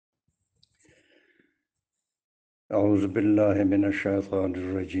اعوذ باللہ من الشیطان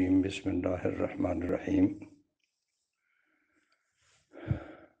الرجیم بسم اللہ الرحمن الرحیم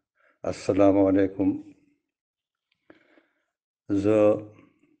السلام علیکم.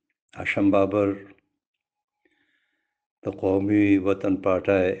 حاشم بابر قومی وطن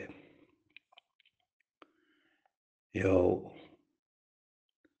پارٹائے یو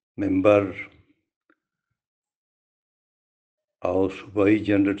ممبر او صوبائی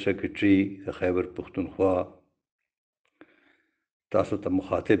جنرل سیکرٹری خیبرپختونخواہ تاسو ته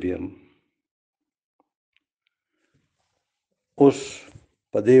مخاطب یم. اوس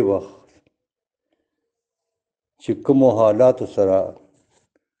په دې وخت چې کومو حالاتو سره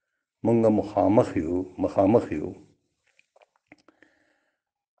مونږ مخامخ یو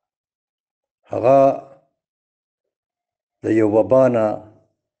هغه د یو وبا نه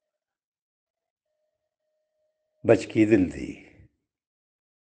بچ کېدل دي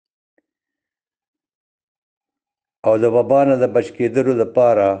او د وبا نه د بچ کېدلو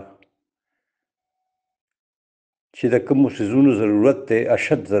لپاره چې د کومو څیزونو ضرورت دی،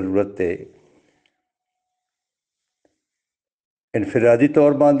 اشد ضرورت دی، انفرادي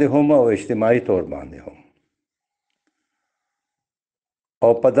طور باندې هم او اجتماعي طور باندې هم.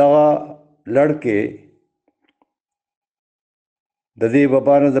 او په دغه لړ کې د دې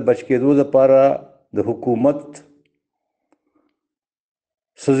وبا نه د بچ کېدو لپاره د حکومت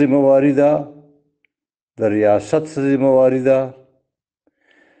څه ذمهواري ده، د ریاست څه ذمهواري ده،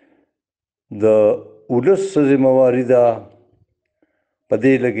 د ولس څه ذمهواري ده، په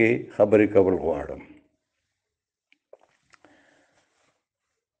دې لږې خبرې کول غواړم.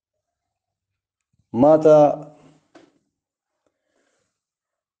 ما ته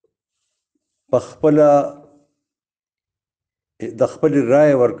په خپله د خپلې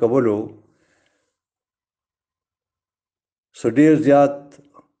رایې ورکولو څه ډېر زیات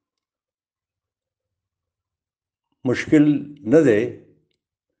مشکل نه دی،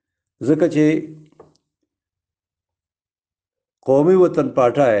 ځکه چې قومي وطن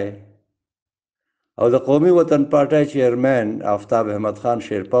پارټای او د قومي وطن پارټای چیئرمین آفتاب احمد خان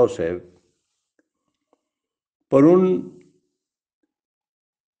شیرپاو صاحب پرون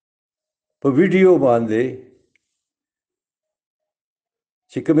په ویډیو باندې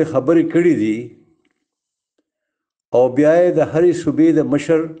چې کومې خبرې کړې دي او بیا یې د هرې صوبې د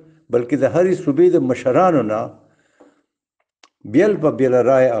مشر بلکې د هرې صوبې د مشرانو نه بیل په بیله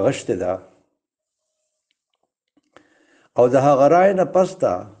رایه اغشتې ده او د هغه رایې نه پس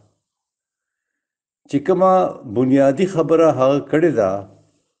ته چې کومه بنیادي خبره هغه کړې ده،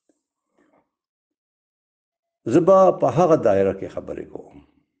 زه به په هغه دایره کې خبرې کوم.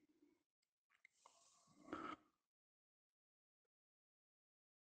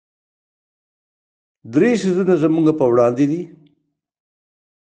 درې څیزونه زموږ په وړاندې دي.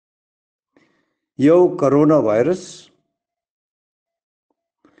 یو کرونا وائرس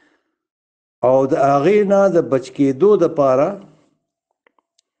او د هغې نه د بچ کېدو دپاره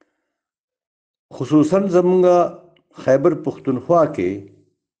خصوصا زموږ خیبر پختونخوا کې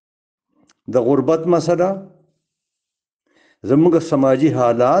د غربت مسله، زموږ سماجی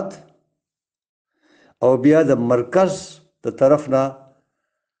حالات او بیا د مرکز د طرف نه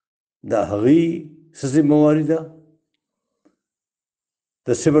د هغې څه ذمهواري ده، د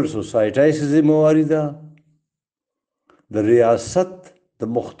سیول سوسایټۍ څه ذمهواري ده، د ریاست د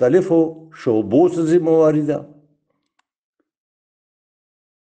مختلفو شعبو څه ذمهواري ده،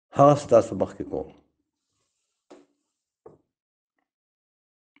 هغه ستاسو مخکې کوم.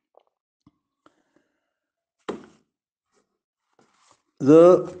 د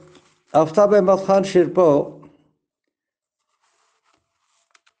آفتاب احمد خان شیرپاو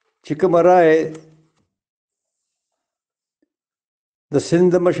چې کومه رایې د سند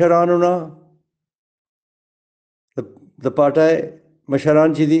د مشرانو نه د پارټای مشران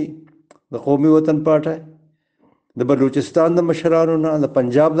چې دي د قومي وطن پارټای، د بلوچستان د مشرانو نه، د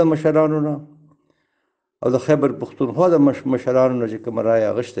پنجاب د مشرانو نه او د خیبر پختونخوا د مشرانو نه چې کومه رایه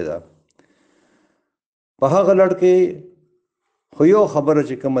اغشتې ده، په هغه لړ کې خو یو خبره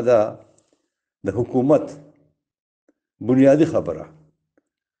چې کومه ده د حکومت بنیادي خبره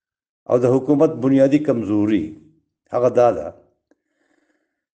او د حکومت بنیادي کمزوري هغه دا ده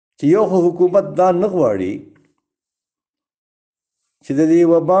چې یو خو حکومت دا نه غواړي چې د دې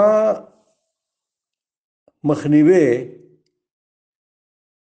وبا مخنیوی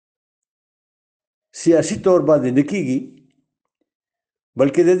سیاسي طور باندې نه کېږي،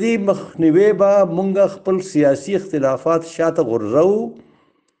 بلکې د دې مخنیوی به مونږ خپل سیاسي اختلافات شاته غورځو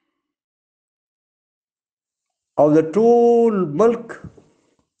او د ټول ملک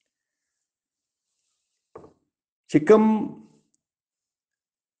چې کوم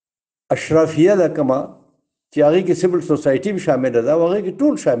اشرافیه ده کومه چې هغې کې سیول سوسایټي هم شامله ده او هغې کې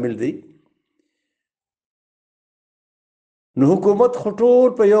ټول شامل دی. نو حکومت خو ټول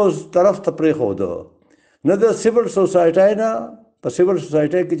په یو طرف ته پرېښوده، نه د سیول سوسایټۍ نه. په سیول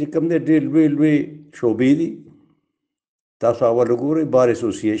سوسایټۍ کې چې کوم دی ډېر لوی لوی شعبې دي. تاسو اول وګورئ بار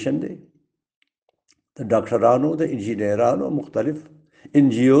اسوسییشن دی، د ډاکټرانو، د انجینیرانو، مختلف ان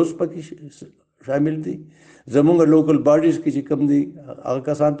جی اوز پکې شامل دي. زمونږ لوکل باډیز کې چې کوم دي هغه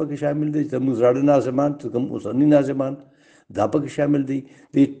کسان پکې شامل دي، زمونږ زاړه ناظمان، کوم اوسني ناظمان دا پکې شامل دي.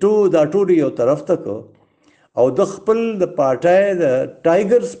 دا ټول یو طرف ته کو او د خپل د پارټۍ د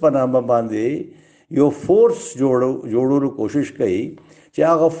ټایګرز په نامه باندې یو فورس جوړولو کوشش کوي چې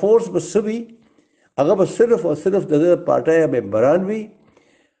هغه فورس به څه وي؟ هغه به صرف او صرف د پارټۍ ممبران وي،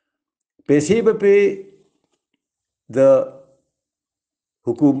 پیسې به پې د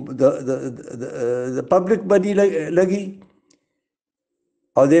حکومت د پبلک باندې لګي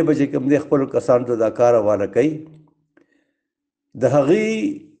او دی به چې کوم دی خپلو کسانو ته دا کار حواله کوي. د هغې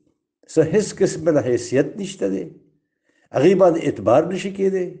څه هېڅ قسمه د حیثیت نشته دی، هغې باندې اعتبار نشي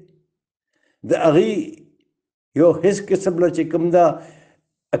کېدی، د هغې یو هېڅ قسم نه چې کوم دا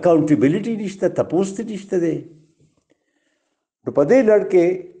اکاؤنټیبلټي نشته، تپوس ته نشته دی. نو په دې لړ کې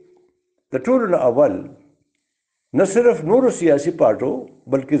د ټولو نه اول نه صرف نورو سیاسي پارټو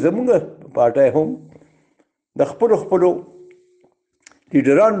بلکې زموږ پارټۍ هم د خپلو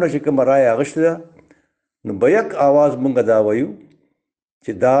لیډرانو نه چې کومه رایه اخیستې ده، نو به یک آواز موږ دا وایو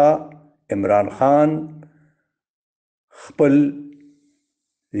چې دا عمران خان خپل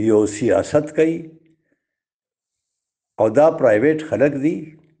یو سیاست کوي او دا پرایویټ خلک دي،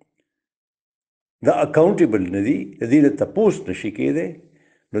 دا اکاؤنټیبل نه دي، د دې نه تپوس نشي کېدی.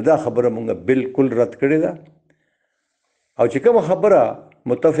 نو دا خبره موږ بالکل رد کړې ده. او چې کومه خبره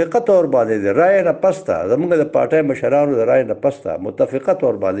متفقه طور باندې د رایې نه پسته، زموږ د پارټۍ مشرانو د رایې نه پسته متفقه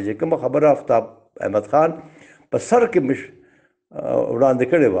طور باندې چې کومه خبره آفتاب احمد خان په سر کې وړاندې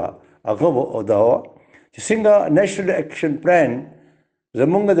کړې وه، هغه دا وه چې څنګه نیشنل ایکشن پلان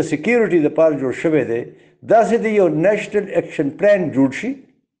زموږ د سیکیورټي دپاره جوړ شوی دی، داسې د یو نیشنل ایکشن پلان جوړ شي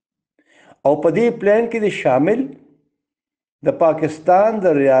او په دې پلان کې د شامل د پاکستان د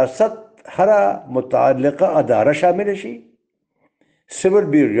ریاست هره متعلقه اداره شامل شي، سیول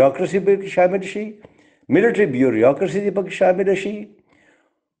بیوروکراسي پکې شامل شي، ملټري بیوروکراسي دې پکې شامل شي.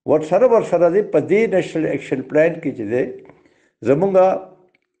 ورسره دی په دې نیشنل ایکشن پلان کې چې دی زمونږ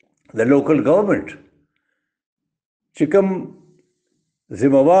د لوکل ګورنمنټ چې کوم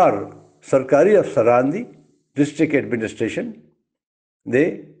ذمہوار سرکاري افسران دي، ډسټرکټ ایڈمنسټریشن دی،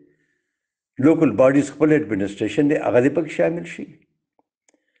 لوکل باډیز خپل ایڈمنسټریشن دی، هغه دې پکې شامل شي.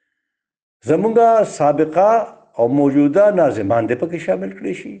 زمونږ سابقه او موجوده ناظمان دې پکې شامل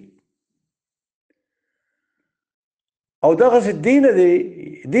کړي شي. او دغسې دې نه دی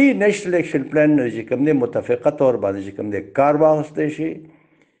دې نیشنل ایکشن پلان نه چې کوم دی متفقه طور باندې چې کوم دی کار واخیستی شي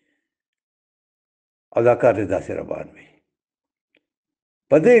او دا کار دې داسې روان وي.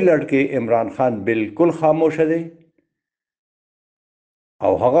 په دې لړ کې عمران خان بالکل خاموشه دی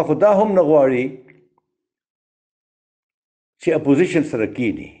او هغه خو دا هم نه غواړي چې اپوزیشن سره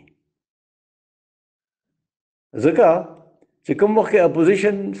کینی، ځکه چې کوم وخت کې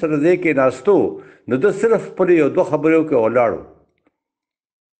اپوزیشن سره دی کې ناستو نو د صرف خپل یو دوه خبرو کې ولاړو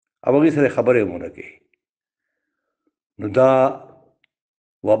او هغې سره خبرې مونه کوي. نو دا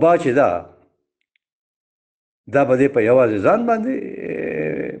وبا چې دا به دی په یوازې ځان باندې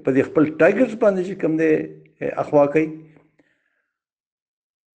په دې خپل ټایګرز باندې چې کوم دی اخوا کوي.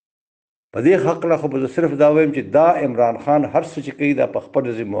 په دې هکله خو به زه صرف دا وایم چې دا عمران خان هر څه چې کوي دا په خپل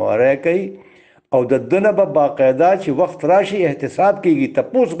ذمهواری کوي او د ده نه به باقاعده چې وخت راشي احتساب کېږي،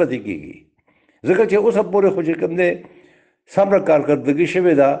 تپوس به دې کېږي، ځکه چې اوسه پورې خو چې کوم دی سمره کارکردګي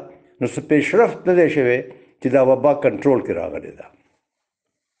شوې ده نو څه پیشرفت نه دی شوی چې دا وبا کنټرول کې راغلې ده.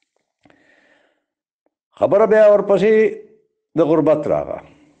 خبره بیا ورپسې د غربت راغه.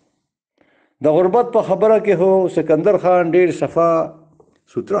 د غربت په خبره کې هو سکندر خان ډېر صفا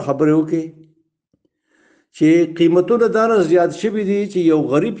سوتره خبرې وکړي چې قیمتونه دانه زیات شوي دي چې یو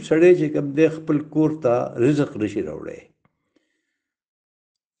غریب سړی چې کوم دی خپل کور ته رزق نشي راوړی.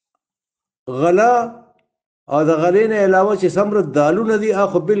 غله او د غلې نه علاوه چې څومره دالونه دي هغه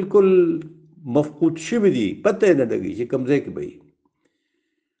خو بالکل مفقود شوي دي، پته یې نه لګي چې کوم ځای کې به وي.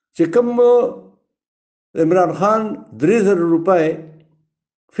 چې کوم عمران خان 3000 روپۍ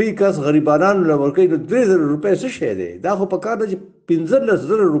فی کس غریبانانو له ورکوي نو 3000 روپۍ څه شی دی؟ دا خو پکار ده چې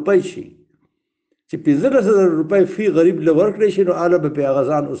 15000 روپۍ شي، چې 15000 روپۍ فی غریب له ورکړی شي نو هله به پې هغه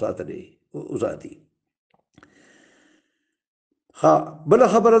ځان وساتي. بله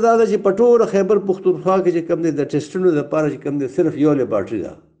خبره دا ده چې په ټوله خیبر پختونخوا کې چې کوم دی د ټسټونو دپاره چې کوم دی صرف یو لیبارټري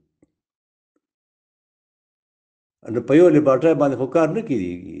ده نو په یو لیبارټرۍ باندې خو کار نه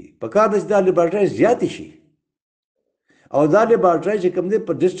کېږي، په کار ده چې دا لیبارټرۍ زیاتې شي او دا لیبارټرۍ چې کوم دی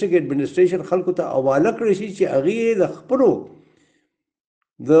په ډسټرکټ ایډمنسټریشن خلکو ته حواله کړی شي چې هغې د خپلو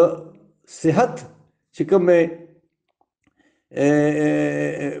د صحت چې کومې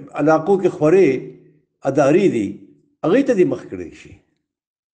علاقو کې خورې ادارې دي هغې ته دې مخ کړی شي.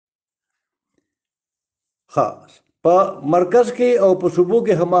 ښه، په مرکز کې او په صوبو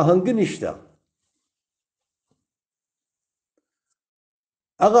کې هماهنګي نشته.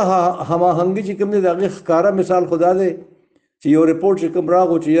 هغه هماهنګي چې کوم دی د هغې ښکاره مثال خدا دی چې یو رپورټ چې کوم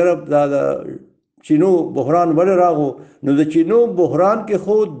راغو چې یاره دا د چینو بحران ولې راغو، نو د چینو بحران کې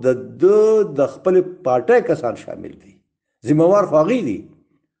خو د خپل پارټۍ کسان شامل دي، ذمہوار خو هغوی دي.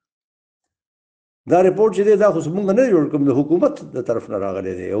 دا رپورټ چې دی دا خو موږ نه جوړ کوم، د حکومت د طرف نه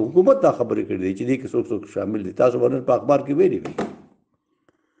راغلی دی، حکومت دا خبرې کړي دي چې دې کې څوک څوک شامل دي. تاسو به نن په اخبار کې ویلي وي.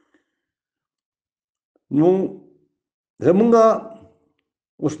 نو زمونږ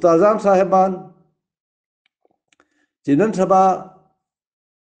استادان صاحبان چې نن سبا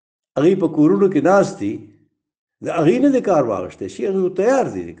هغوی په کورونو کې ناست دي، د هغوی نه د کار واخیستی شي، هغوی تیار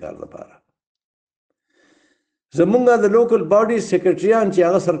دي د کار لپاره. زمونږ د لوکل باډي سیکرټریان چې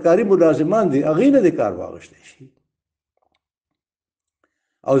هغه سرکاري ملازمان دي هغوی نه د کار واخیستی شي،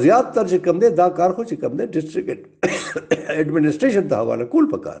 او زیات تر چې کوم دی دا کار خو چې کوم دی ډسټرکټ ایډمنسټریشن ته حواله کول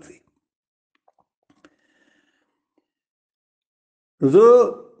پکار دي. زه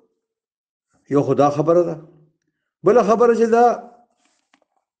یو خو دا خبره ده، بله خبره چې دا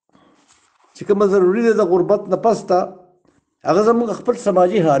چې کومه ضروري ده د غربت نه پس ته هغه زموږ خپل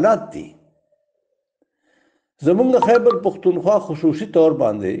سماجي حالات دي. زموږ خیبر پختونخوا خصوصي طور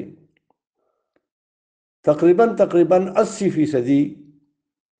باندې تقریباً 80%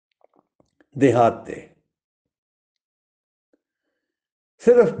 دیہات دی،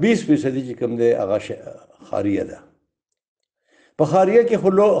 صرف 20% چې کوم دی هغه خاریه ده. په خاریه کې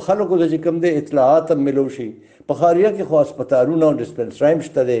خلکو ته چې کوم دی اطلاعات هم ملو شي، په خاریه کې خو هسپتالونه او ډسپنسرۍ هم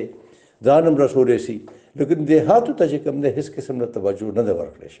شته دی، ځان هم رسولی شي، لیکن دیہاتو ته چې کوم دی هېڅ قسم نه توجه نه ده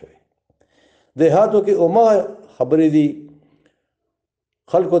ورکړی شوی. دیہاتو کې هماغه خبرې دي،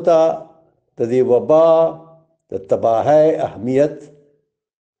 خلکو ته د دې وبا د تباهۍ اهمیت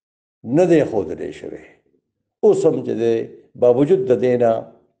نه دی ښودلی شوی. اوس هم چې دی باوجود د دې نه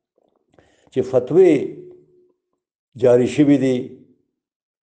چې فتوې جاری شوي دي،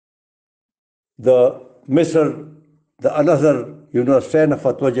 د مصر د الازهر یونیورسټۍ نه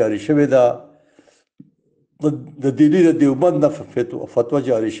فتوا جاری شوې ده، د دلی د دیوبند نه فتوا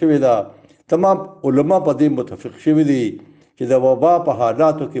جاری شوې ده، تمام علما په دې متفق شوي دي چې د وبا په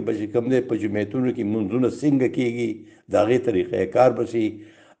حالاتو کې به چې کوم دی په جمعیتونو کې منځونه څنګه کېږي، د هغې طریقې کار به شي،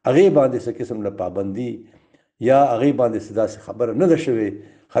 هغې باندې څه قسم نه پابندي یا هغې باندې څه داسې خبره نه ده شوې.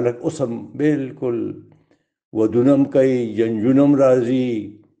 خلک اوس هم بالکل ودونه هم کوي، جنجونه هم راځي،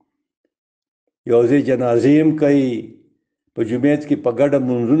 یو ځای جنازې هم کوي، په جمعیت کې په ګډه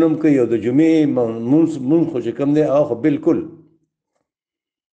منځونه هم کوي، او د جمعې مونځ خو چې کوم دی هغه خو بالکل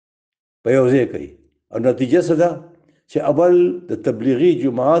په یو ځای کوي. او نتیجه څه ده چې اول د تبلیغي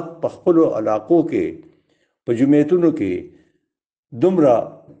جماعت په خپلو علاقو کې په جمعیتونو کې دومره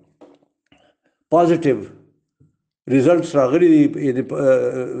پازیټیو ریزلټس راغلي دي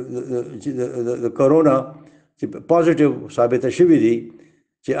د کرونا چې پازیټیو ثابته شوي دي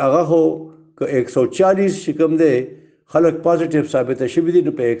چې هغه خو که 140 چې کوم دی خلک پازیټیو ثابته شوي دي،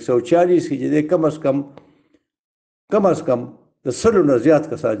 نو په 140 کې چې دی کم از کم د 100 نه زیات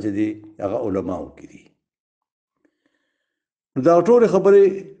کسان چې دي هغه علماو کې دي. نو دا ټولې خبرې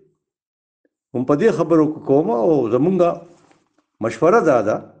هم په دې خبرو کوم، او زمونږ مشوره دا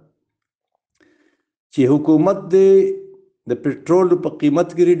ده چې حکومت دې د پټرول په قیمت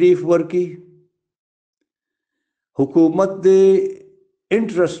کې ریلیف ورکړي، حکومت دې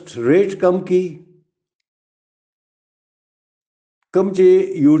انټرسټ ریټ کم کړي، کم چې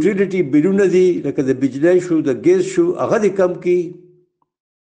یوټیلیټي بلونه دي لکه د بجلی شو د ګیس شو هغه دې کم کړي،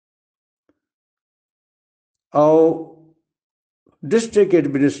 او ډسټرکټ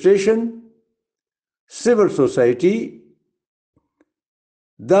ایډمنسټریشن سیول سوسایټي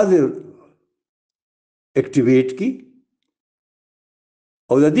دا دې ایکټیویټ کی،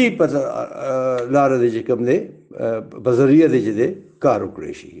 او د دې په لاره دې چې کوم دی په ذریعه دې چې دی کار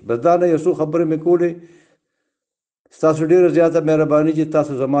وکړی شي. بس دا نه یو څو خبرې مې کولې. ستاسو ډېره زیاته مهرباني چې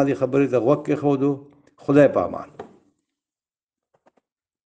تاسو زما دې خبرې ته غوږ کېښودو. خدای په امان.